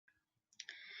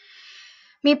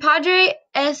Mi padre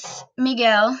es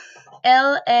Miguel.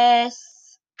 Él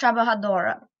es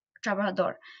trabajador.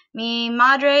 Mi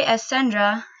madre es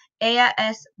Sandra. Ella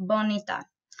es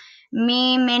bonita.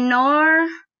 Mi menor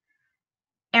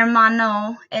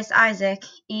hermano es Isaac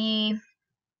y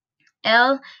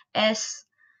él es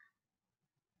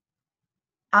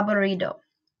aburrido.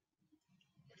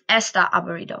 Está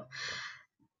aburrido.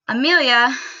 Amelia,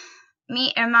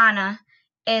 mi hermana,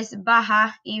 es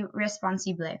baja y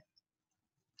responsable.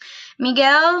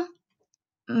 Miguel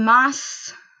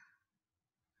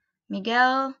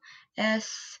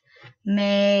es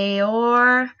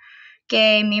mejor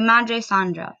que mi madre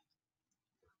Sandra.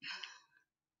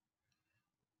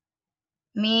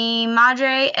 Mi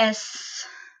madre es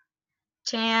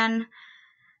tan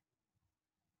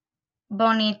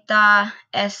bonita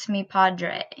es mi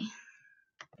padre.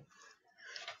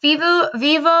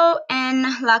 Vivo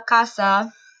en la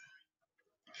casa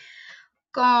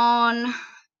con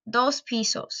 2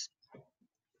 pisos.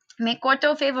 Mi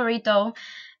cuarto favorito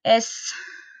es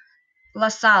la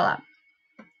sala.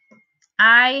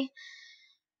 Hay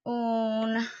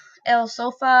el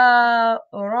sofá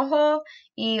rojo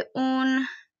y un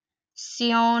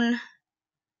sillón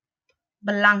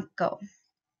blanco.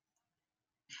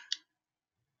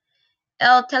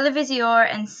 El televisor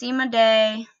encima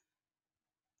de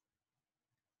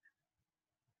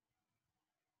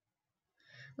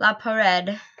la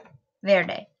pared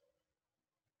verde.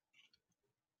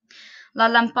 La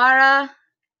lámpara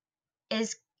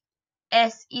es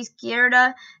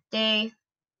izquierda de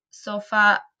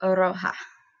sofá roja.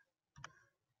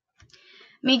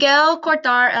 Miguel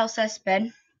cortar el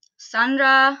césped.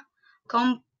 Sandra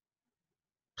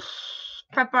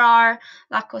preparar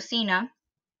la cocina.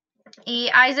 Y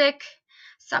Isaac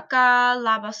saca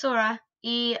la basura.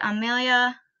 Y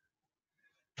Amelia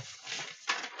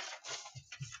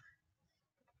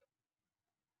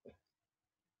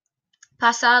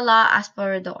pasa la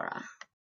aspiradora.